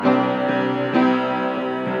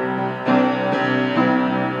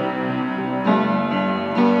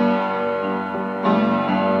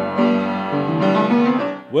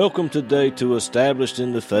Welcome today to Established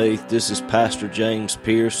in the Faith. This is Pastor James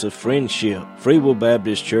Pierce of Friendship, Free Will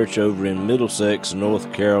Baptist Church over in Middlesex,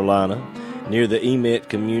 North Carolina, near the Emet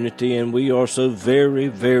community, and we are so very,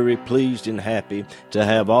 very pleased and happy to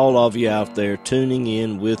have all of you out there tuning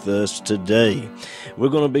in with us today. We're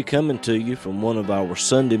going to be coming to you from one of our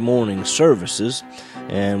Sunday morning services,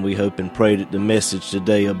 and we hope and pray that the message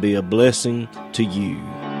today will be a blessing to you.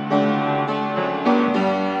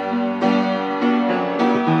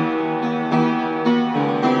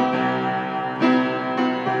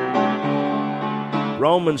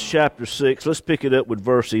 Romans chapter 6, let's pick it up with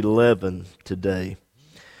verse 11 today.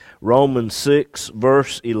 Romans 6,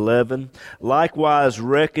 verse 11, Likewise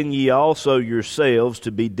reckon ye also yourselves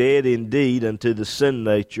to be dead indeed unto the sin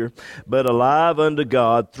nature, but alive unto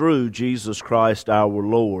God through Jesus Christ our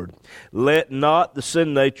Lord. Let not the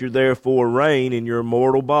sin nature therefore reign in your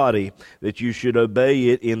mortal body, that you should obey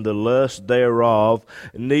it in the lust thereof,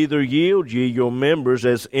 neither yield ye your members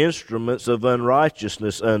as instruments of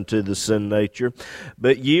unrighteousness unto the sin nature,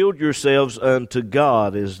 but yield yourselves unto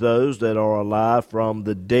God as those that are alive from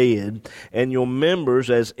the dead, and your members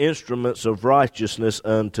as instruments of righteousness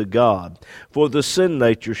unto God. For the sin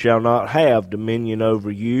nature shall not have dominion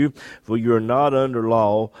over you, for you are not under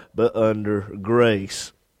law, but under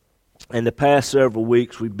grace. In the past several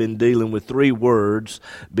weeks, we've been dealing with three words: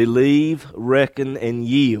 believe, reckon, and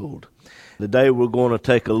yield. Today we're going to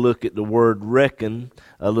take a look at the word reckon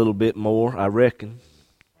a little bit more, I reckon,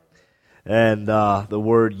 and the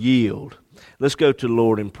word yield. Let's go to the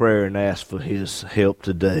Lord in prayer and ask for His help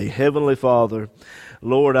today. Heavenly Father,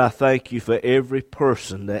 Lord, I thank You for every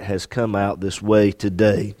person that has come out this way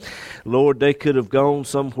today. Lord, they could have gone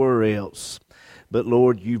somewhere else, but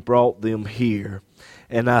Lord, You brought them here.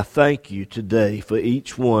 And I thank You today for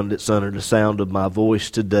each one that's under the sound of my voice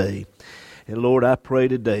today. And Lord, I pray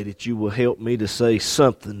today that You will help me to say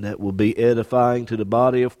something that will be edifying to the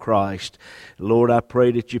body of Christ. Lord, I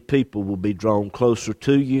pray that Your people will be drawn closer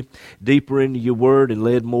to You, deeper into Your word, and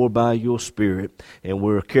led more by Your Spirit. And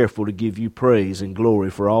we're careful to give You praise and glory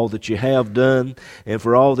for all that You have done and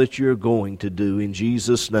for all that You're going to do. In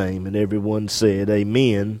Jesus' name. And everyone said,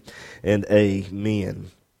 amen and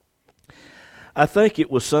amen. I think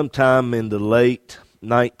it was sometime in the late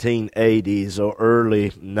 1980s or early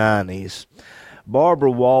 90s, Barbara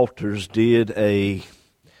Walters did a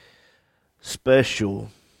special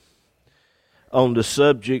on the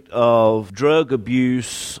subject of drug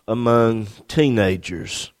abuse among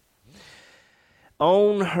teenagers.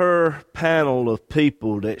 On her panel of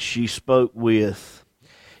people that she spoke with,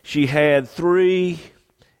 she had three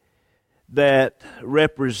that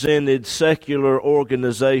represented secular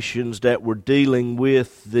organizations that were dealing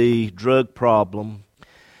with the drug problem.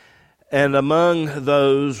 And among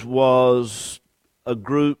those was a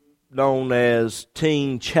group known as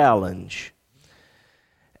Teen Challenge.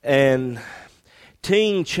 And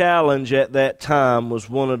Teen Challenge at that time was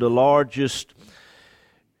one of the largest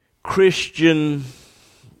Christian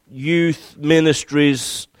youth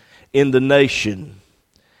ministries in the nation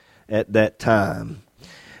at that time.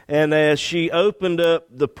 And as she opened up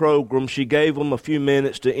the program, she gave them a few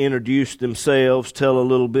minutes to introduce themselves, tell a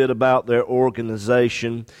little bit about their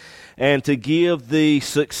organization, and to give the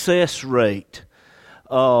success rate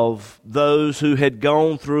of those who had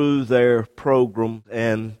gone through their program.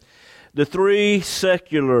 And the three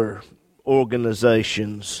secular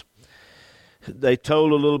organizations, they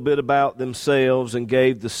told a little bit about themselves and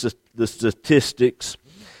gave the statistics.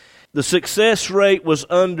 The success rate was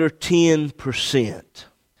under 10%.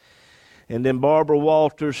 And then Barbara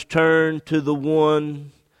Walters turned to the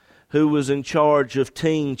one who was in charge of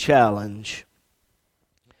Teen Challenge.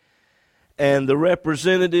 And the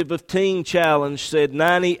representative of Teen Challenge said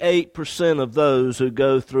 98% of those who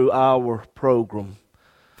go through our program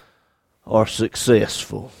are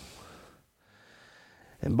successful.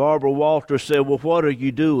 And Barbara Walters said, well, what are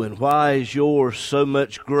you doing? Why is yours so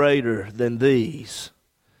much greater than these?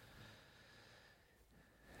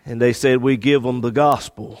 And they said, we give them the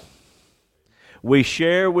gospel. We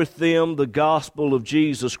share with them the gospel of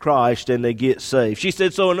Jesus Christ and they get saved. She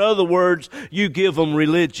said, so in other words, you give them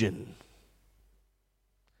religion.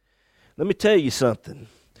 Let me tell you something.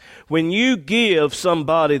 When you give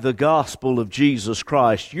somebody the gospel of Jesus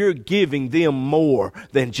Christ, you're giving them more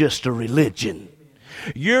than just a religion.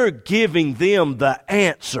 You're giving them the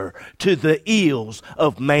answer to the ills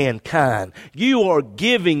of mankind. You are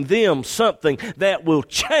giving them something that will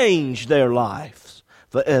change their lives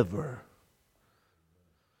forever.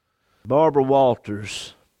 Barbara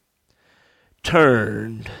Walters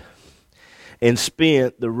turned and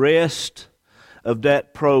spent the rest of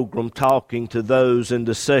that program talking to those in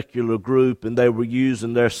the secular group, and they were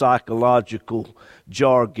using their psychological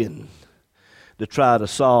jargon to try to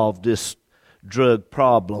solve this drug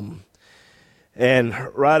problem. And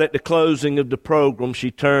right at the closing of the program, she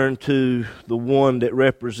turned to the one that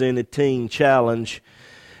represented Teen Challenge.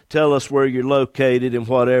 Tell us where you're located and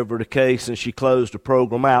whatever the case, and she closed the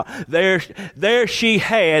program out. There she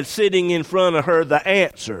had, sitting in front of her, the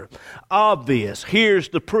answer. Obvious. Here's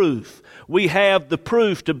the proof. We have the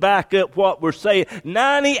proof to back up what we're saying.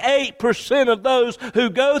 98% of those who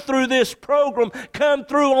go through this program come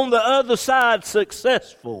through on the other side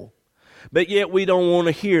successful. But yet we don't want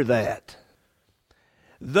to hear that.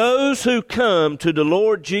 Those who come to the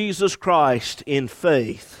Lord Jesus Christ in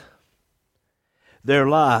faith, their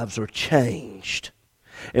lives are changed.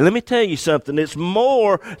 And let me tell you something, it's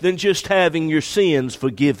more than just having your sins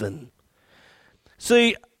forgiven.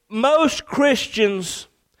 See, most Christians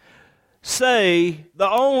say the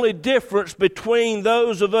only difference between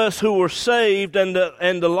those of us who are saved and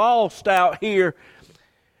the lost out here,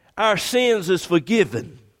 our sins is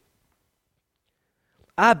forgiven.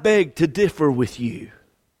 I beg to differ with you.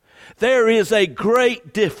 There is a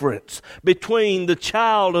great difference between the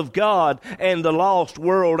child of God and the lost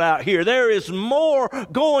world out here. There is more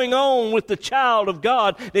going on with the child of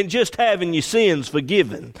God than just having your sins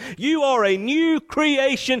forgiven. You are a new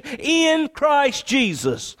creation in Christ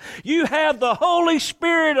Jesus. You have the Holy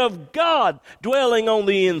Spirit of God dwelling on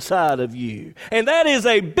the inside of you. And that is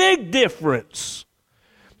a big difference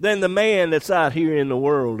than the man that's out here in the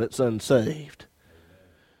world that's unsaved.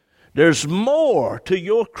 There's more to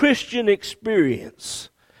your Christian experience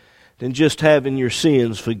than just having your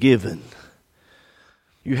sins forgiven.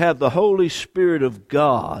 You have the Holy Spirit of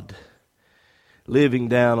God living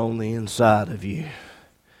down on the inside of you.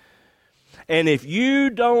 And if you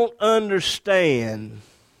don't understand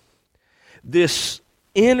this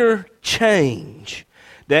inner change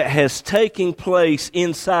that has taken place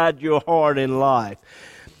inside your heart and life,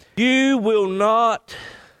 you will not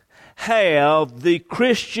have the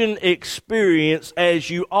Christian experience as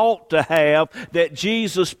you ought to have, that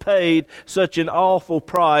Jesus paid such an awful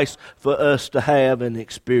price for us to have and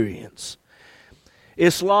experience.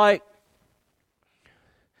 It's like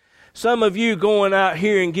some of you going out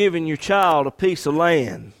here and giving your child a piece of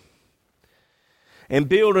land and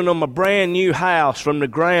building them a brand new house from the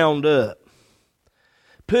ground up,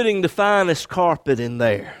 putting the finest carpet in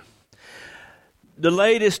there, the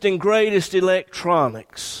latest and greatest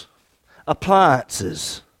electronics,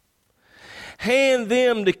 appliances. Hand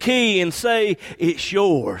them the key and say, it's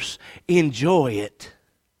yours. Enjoy it.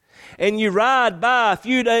 And you ride by a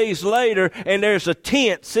few days later and there's a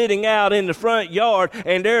tent sitting out in the front yard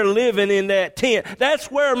and they're living in that tent. That's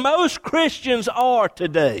where most Christians are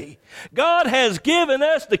today. God has given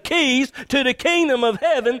us the keys to the kingdom of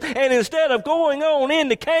heaven, and instead of going on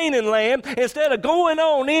into Canaan land, instead of going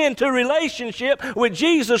on into relationship with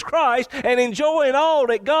Jesus Christ and enjoying all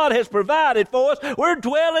that God has provided for us, we're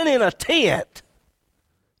dwelling in a tent.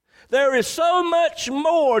 There is so much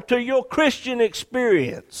more to your Christian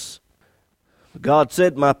experience. God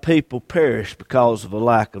said, my people perish because of a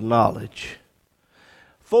lack of knowledge.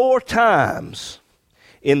 4 times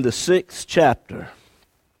in the 6th chapter,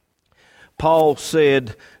 Paul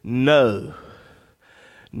said, no,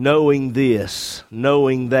 knowing this,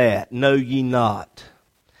 knowing that, know ye not.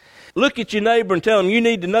 Look at your neighbor and tell him, you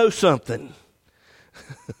need to know something.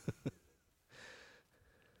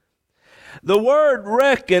 The word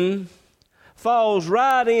reckon falls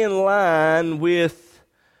right in line with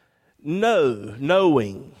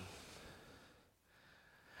knowing.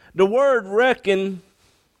 The word reckon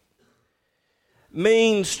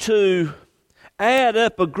means to add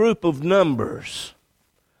up a group of numbers.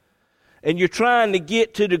 And you're trying to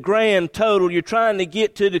get to the grand total. You're trying to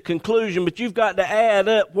get to the conclusion, but you've got to add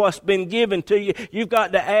up what's been given to you. You've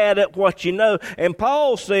got to add up what you know. And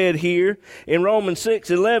Paul said here in Romans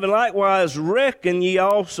 6:11, likewise reckon ye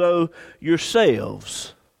also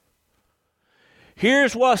yourselves.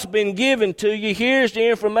 Here's what's been given to you. Here's the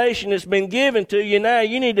information that's been given to you. Now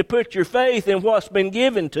you need to put your faith in what's been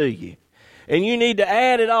given to you. And you need to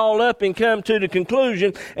add it all up and come to the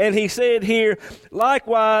conclusion. And he said here,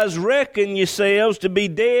 likewise reckon yourselves to be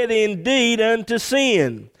dead indeed unto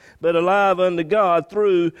sin, but alive unto God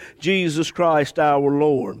through Jesus Christ our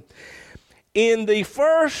Lord. In the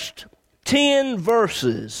first 10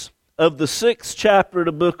 verses of the 6th chapter of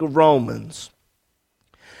the book of Romans,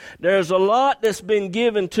 there's a lot that's been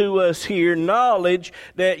given to us here, knowledge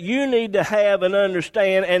that you need to have and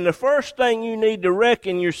understand. And the first thing you need to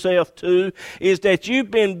reckon yourself to is that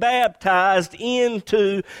you've been baptized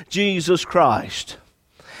into Jesus Christ.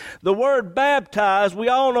 The word baptize, we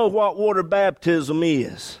all know what water baptism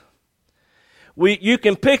is. You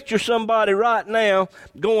can picture somebody right now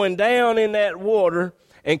going down in that water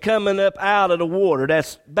and coming up out of the water.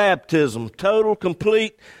 That's baptism, total,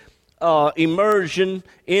 complete immersion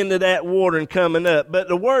into that water and coming up. But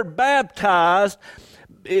the word baptized,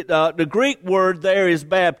 the Greek word there is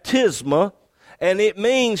baptisma, and it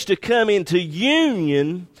means to come into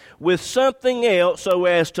union with something else so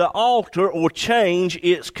as to alter or change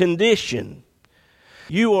its condition.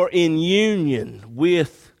 You are in union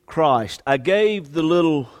with Christ. I gave the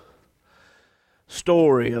little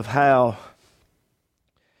story of how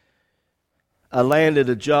I landed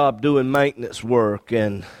a job doing maintenance work,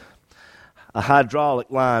 and a hydraulic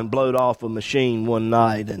line blowed off a machine one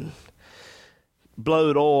night and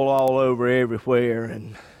blowed oil all over everywhere.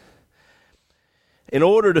 And in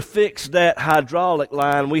order to fix that hydraulic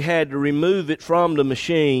line, we had to remove it from the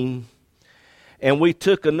machine, and we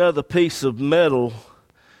took another piece of metal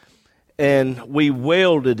and we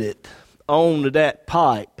welded it onto that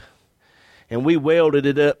pipe, and we welded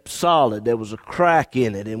it up solid. There was a crack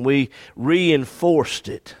in it, and we reinforced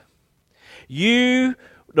it. The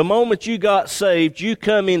moment you got saved, you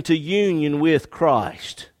come into union with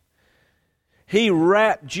Christ. He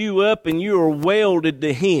wrapped you up and you are welded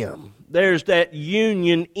to Him. There's that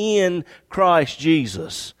union in Christ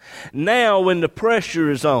Jesus. Now when the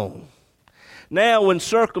pressure is on, now when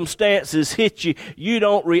circumstances hit you, you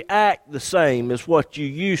don't react the same as what you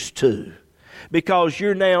used to, because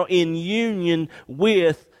you're now in union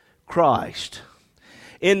with Christ.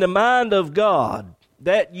 In the mind of God,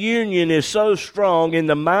 that union is so strong in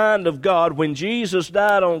the mind of God. When Jesus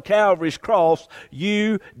died on Calvary's cross,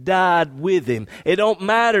 you died with Him. It don't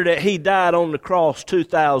matter that He died on the cross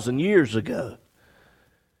 2,000 years ago.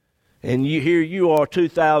 And here you are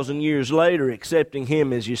 2,000 years later accepting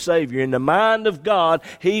Him as your Savior. In the mind of God,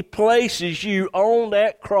 He places you on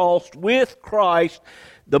that cross with Christ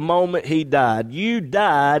the moment He died. You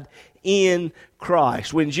died in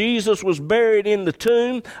Christ. When Jesus was buried in the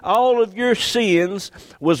tomb, all of your sins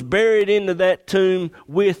was buried into that tomb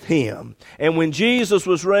with Him. And when Jesus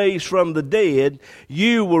was raised from the dead,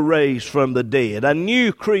 you were raised from the dead. A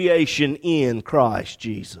new creation in Christ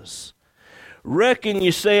Jesus. Reckon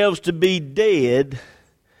yourselves to be dead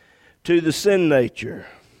to the sin nature,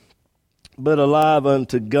 but alive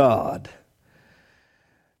unto God.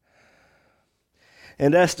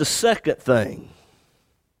 And that's the second thing.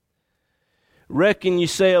 Reckon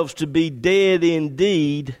yourselves to be dead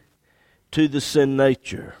indeed to the sin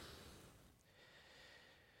nature.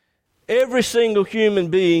 Every single human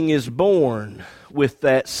being is born with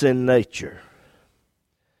that sin nature.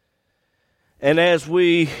 And as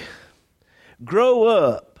we grow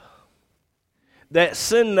up, that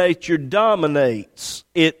sin nature dominates.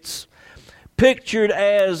 It's pictured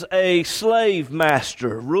as a slave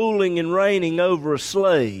master ruling and reigning over a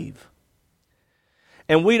slave.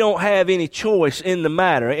 And we don't have any choice in the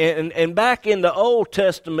matter. And back in the Old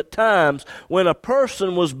Testament times, when a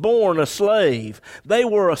person was born a slave, they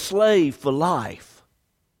were a slave for life.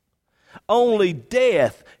 Only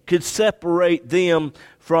death could separate them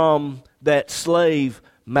from that slave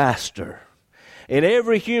master. And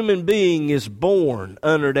every human being is born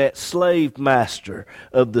under that slave master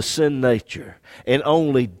of the sin nature. And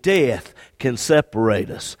only death can separate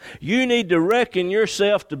us. You need to reckon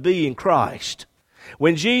yourself to be in Christ.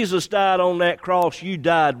 When Jesus died on that cross, you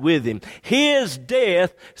died with Him. His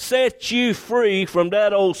death set you free from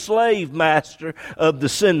that old slave master of the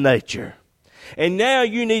sin nature. And now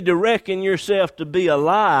you need to reckon yourself to be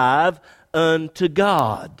alive unto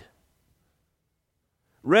God.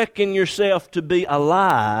 Reckon yourself to be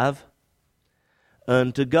alive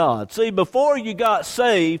unto God. See, before you got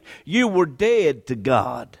saved, you were dead to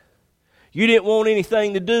God. You didn't want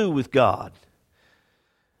anything to do with God.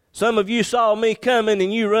 Some of you saw me coming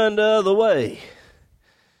and you run the other way.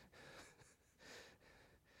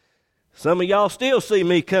 Some of y'all still see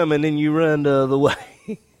me coming and you run the other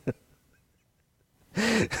way.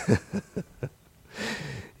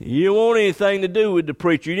 You didn't want anything to do with the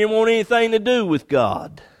preacher. You didn't want anything to do with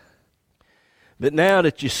God. But now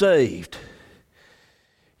that you're saved,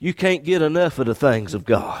 you can't get enough of the things of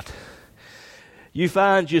God. You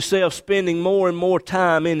find yourself spending more and more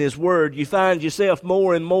time in His Word. You find yourself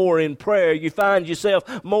more and more in prayer. You find yourself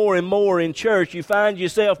more and more in church. You find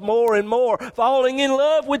yourself more and more falling in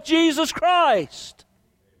love with Jesus Christ.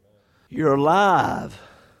 You're alive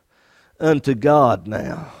unto God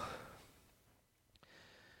now.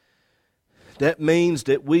 That means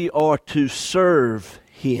that we are to serve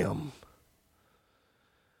Him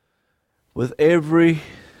with everything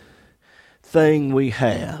we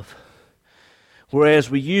have. Whereas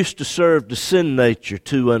we used to serve the sin nature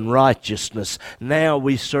to unrighteousness, now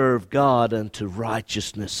we serve God unto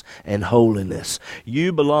righteousness and holiness.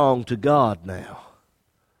 You belong to God now.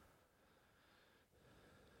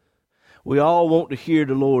 We all want to hear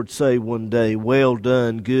the Lord say one day, "Well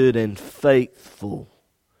done, good and faithful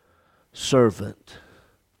servant."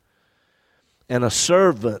 And a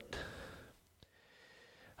servant,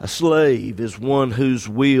 a slave, is one whose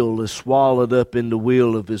will is swallowed up in the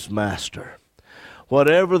will of his master.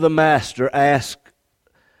 Whatever the master asks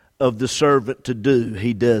of the servant to do,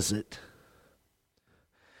 he does it.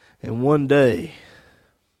 And one day,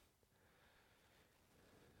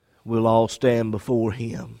 we'll all stand before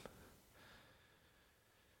him.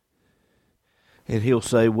 And he'll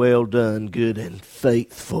say, "Well done, good and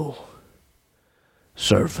faithful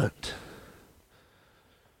servant."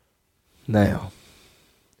 Now,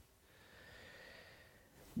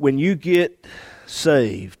 when you get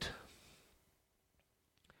saved,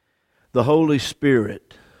 the Holy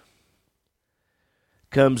Spirit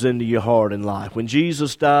comes into your heart and life. When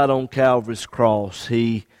Jesus died on Calvary's cross,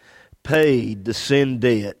 He paid the sin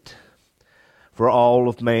debt for all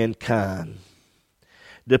of mankind.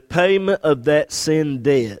 The payment of that sin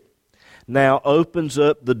debt now opens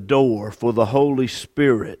up the door for the Holy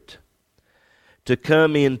Spirit to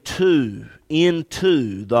come into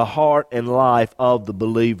the heart and life of the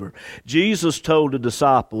believer. Jesus told the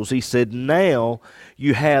disciples, He said, "Now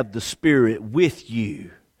you have the Spirit with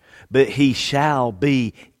you, but He shall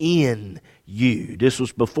be in you." This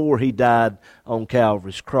was before He died on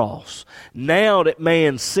Calvary's cross. Now that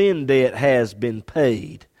man's sin debt has been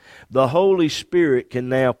paid, the Holy Spirit can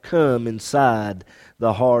now come inside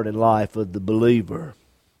the heart and life of the believer.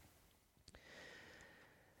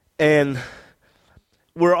 And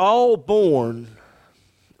we're all born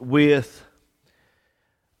with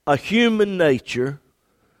a human nature.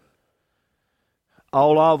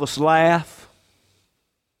 All of us laugh.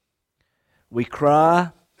 We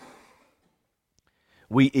cry.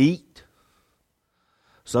 We eat.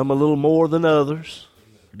 Some a little more than others.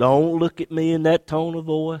 Don't look at me in that tone of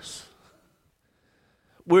voice.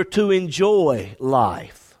 We're to enjoy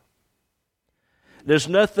life. There's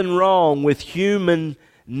nothing wrong with human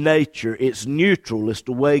nature. It's neutral. It's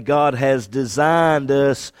the way God has designed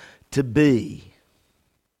us to be.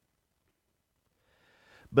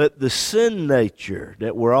 But the sin nature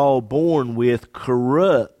that we're all born with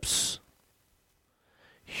corrupts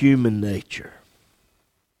human nature.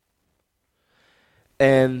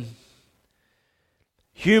 And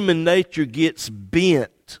human nature gets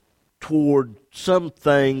bent toward some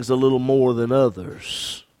things a little more than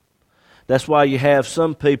others. That's why you have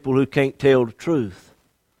some people who can't tell the truth.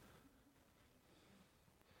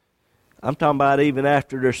 I'm talking about even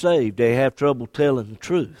after they're saved, they have trouble telling the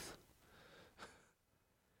truth.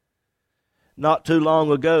 Not too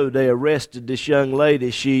long ago, they arrested this young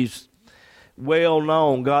lady. She's well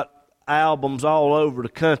known, got albums all over the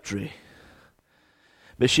country.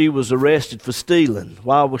 But she was arrested for stealing.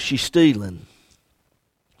 Why was she stealing?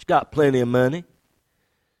 She's got plenty of money.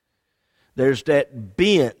 There's that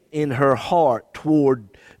bent in her heart toward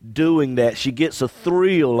doing that. She gets a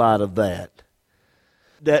thrill out of that.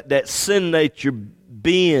 That sin nature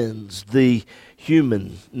bends the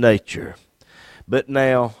human nature. But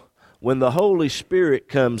now, when the Holy Spirit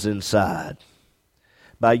comes inside,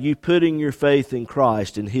 by you putting your faith in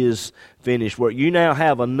Christ and His finished work, you now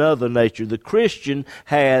have another nature. The Christian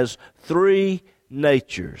has three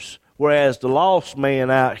natures, whereas the lost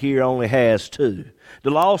man out here only has two.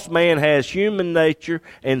 The lost man has human nature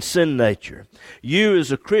and sin nature. You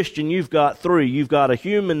as a Christian, you've got three. You've got a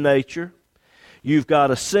human nature, you've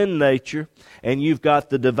got a sin nature, and you've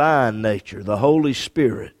got the divine nature, the Holy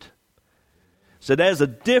Spirit. So there's a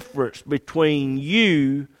difference between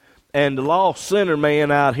you and the lost sinner man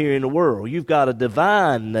out here in the world. You've got a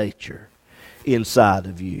divine nature inside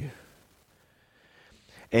of you.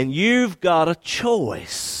 And you've got a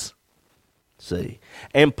choice. See?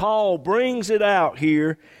 And Paul brings it out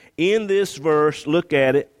here in this verse. Look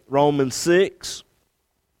at it. Romans 6,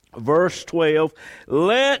 verse 12.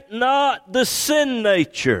 "Let not the sin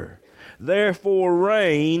nature therefore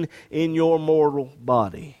reign in your mortal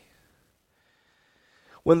body."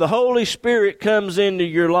 When the Holy Spirit comes into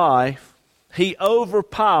your life, He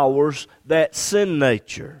overpowers that sin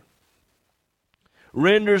nature,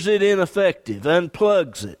 renders it ineffective,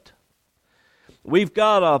 unplugs it. We've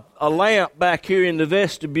got a lamp back here in the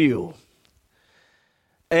vestibule,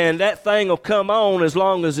 and that thing will come on as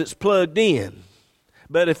long as it's plugged in.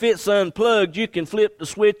 But if it's unplugged, you can flip the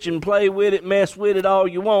switch and play with it, mess with it all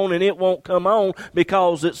you want, and it won't come on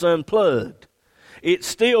because it's unplugged. It's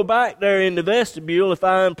still back there in the vestibule. If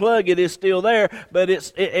I unplug it, it's still there, but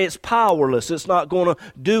it's powerless. It's not going to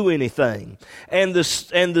do anything. And the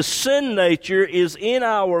sin nature is in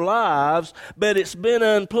our lives, but it's been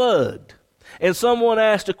unplugged. And someone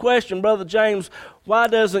asked a question, Brother James, why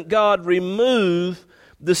doesn't God remove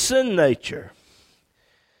the sin nature?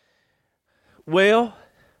 Well,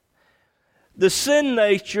 the sin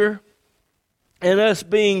nature and us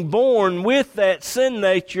being born with that sin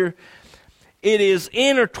nature, it is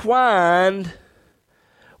intertwined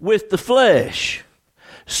with the flesh.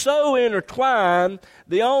 So intertwined,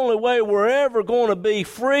 the only way we're ever going to be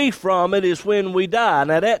free from it is when we die.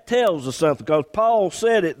 Now that tells us something, because Paul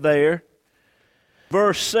said it there.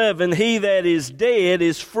 Verse 7, he that is dead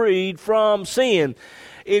is freed from sin.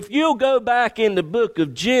 If you'll go back in the book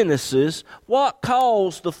of Genesis, what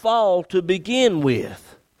caused the fall to begin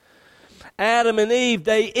with? Adam and Eve,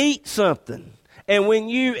 they eat something. And when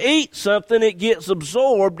you eat something, it gets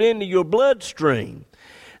absorbed into your bloodstream.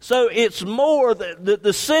 So it's more that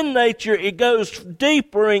the sin nature, it goes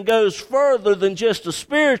deeper and goes further than just a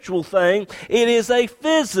spiritual thing. It is a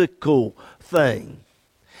physical thing.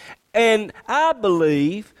 And I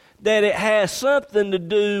believe that it has something to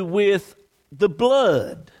do with the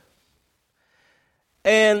blood.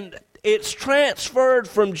 And it's transferred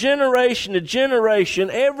from generation to generation.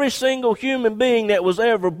 Every single human being that was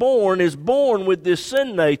ever born is born with this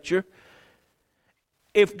sin nature.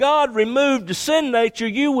 If God removed the sin nature,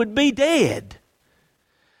 you would be dead.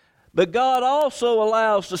 But God also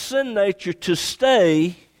allows the sin nature to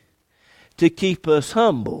stay to keep us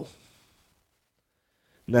humble.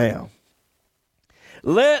 Now,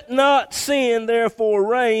 let not sin therefore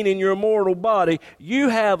reign in your mortal body. You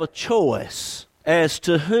have a choice as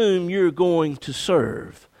to whom you're going to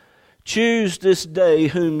serve. Choose this day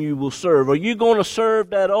whom you will serve. Are you going to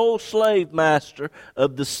serve that old slave master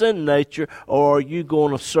of the sin nature, or are you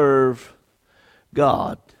going to serve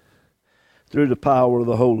God through the power of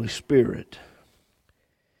the Holy Spirit?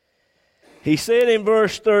 He said in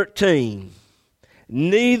verse 13,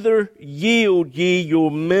 neither yield ye your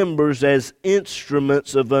members as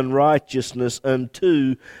instruments of unrighteousness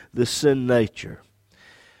unto the sin nature.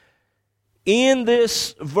 In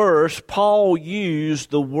this verse, Paul used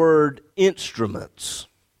the word instruments.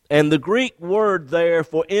 And the Greek word there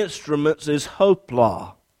for instruments is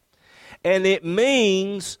hopla. And it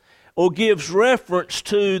means or gives reference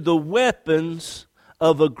to the weapons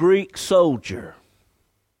of a Greek soldier.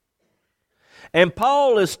 And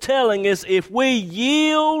Paul is telling us if we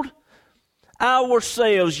yield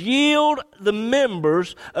ourselves, yield the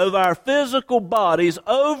members of our physical bodies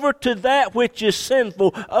over to that which is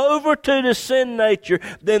sinful, over to the sin nature,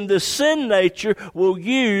 then the sin nature will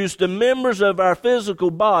use the members of our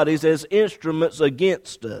physical bodies as instruments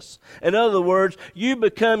against us. In other words, you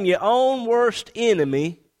become your own worst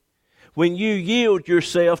enemy when you yield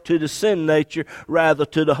yourself to the sin nature rather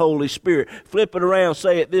to the Holy Spirit. Flip it around,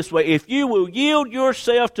 say it this way. If you will yield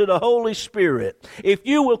yourself to the Holy Spirit, if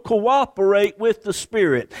you will cooperate with the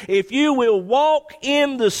Spirit, if you will walk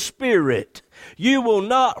in the Spirit, you will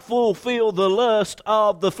not fulfill the lust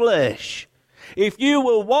of the flesh. If you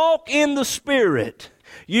will walk in the Spirit,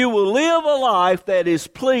 you will live a life that is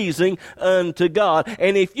pleasing unto God.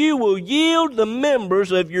 And if you will yield the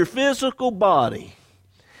members of your physical body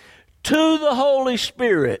to the Holy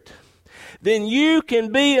Spirit, then you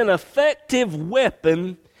can be an effective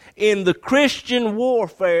weapon in the Christian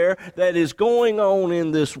warfare that is going on in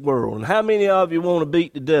this world. And how many of you want to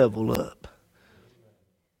beat the devil up?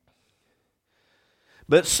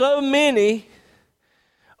 But so many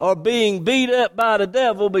are being beat up by the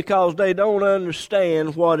devil because they don't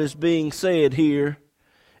understand what is being said here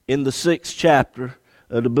in the 6th chapter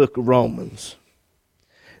of the book of Romans.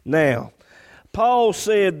 Now, Paul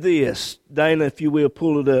said this, Dana, if you will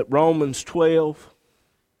pull it up, Romans 12,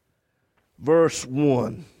 verse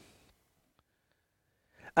 1.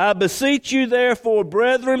 I beseech you therefore,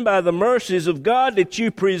 brethren, by the mercies of God, that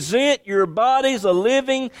you present your bodies a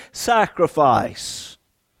living sacrifice,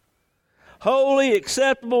 holy,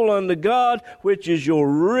 acceptable unto God, which is your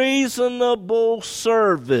reasonable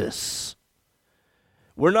service.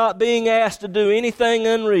 We're not being asked to do anything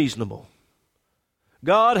unreasonable.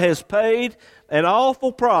 God has paid an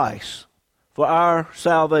awful price for our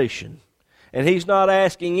salvation. And He's not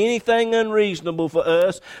asking anything unreasonable for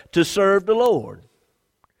us to serve the Lord.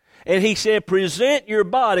 And He said, present your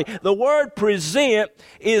body. The word present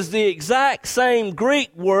is the exact same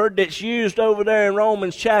Greek word that's used over there in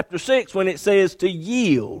Romans chapter 6 when it says to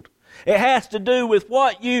yield. It has to do with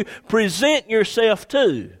what you present yourself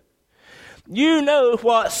to. You know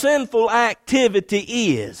what sinful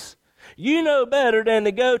activity is. You know better than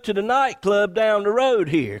to go to the nightclub down the road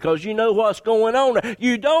here, because you know what's going on there.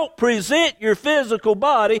 You don't present your physical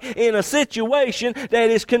body in a situation that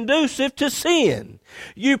is conducive to sin.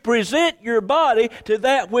 You present your body to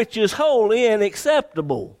that which is holy and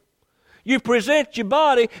acceptable. You present your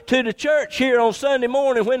body to the church here on Sunday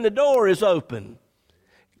morning when the door is open.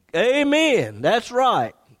 Amen. That's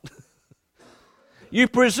right. You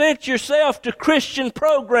present yourself to Christian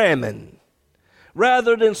programming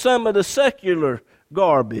rather than some of the secular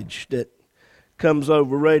garbage that comes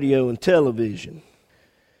over radio and television.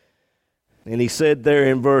 And he said there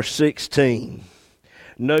in verse 16,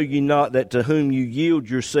 know ye not that to whom you yield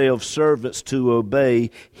yourselves servants to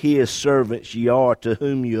obey, his servants ye are to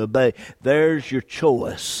whom you obey. There's your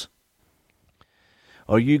choice.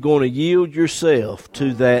 Are you going to yield yourself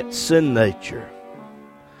to that sin nature?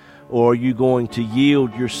 Or are you going to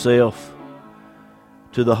yield yourself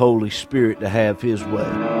to the Holy Spirit to have His way?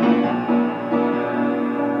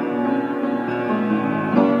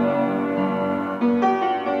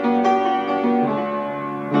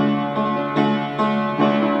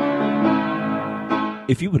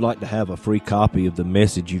 If you would like to have a free copy of the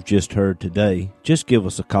message you've just heard today, just give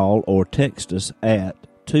us a call or text us at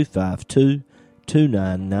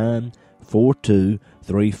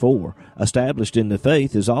 252-299-4234. Established in the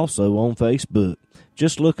Faith is also on Facebook.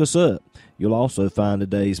 Just look us up. You'll also find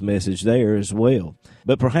today's message there as well.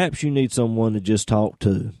 But perhaps you need someone to just talk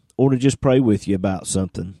to or to just pray with you about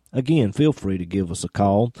something. Again, feel free to give us a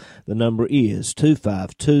call. The number is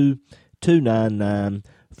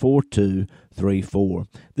 252-299-4234.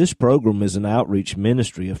 This program is an outreach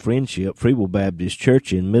ministry of Friendship Free Will Baptist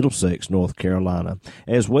Church in Middlesex, North Carolina.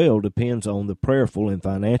 As well depends on the prayerful and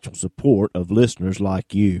financial support of listeners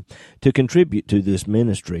like you. To contribute to this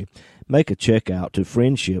ministry, make a check out to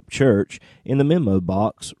Friendship Church. In the memo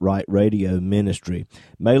box, write Radio Ministry.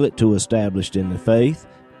 Mail it to Established in the Faith,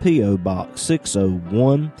 P.O. Box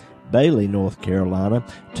 601, Bailey, North Carolina,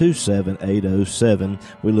 27807.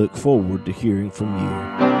 We look forward to hearing from you.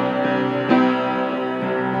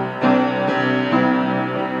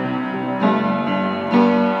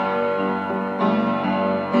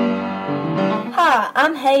 Hi,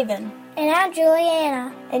 I'm Haven. And I'm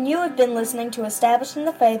Juliana. And you have been listening to Established in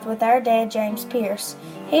the Faith with our dad, James Pierce.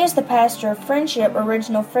 He is the pastor of Friendship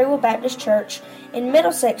Original Free Will Baptist Church in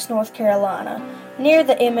Middlesex, North Carolina, near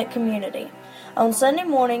the Emmett community. On Sunday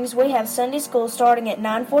mornings, we have Sunday school starting at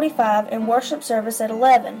 9:45 and worship service at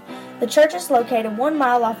 11. The church is located 1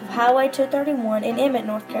 mile off of Highway 231 in Emmett,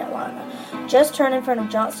 North Carolina. Just turn in front of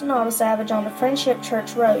Johnston Auto Salvage on the Friendship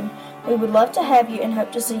Church Road. We would love to have you and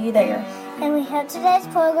hope to see you there. And we hope today's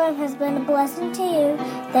program has been a blessing to you.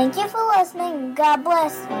 Thank you for listening. God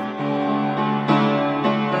bless.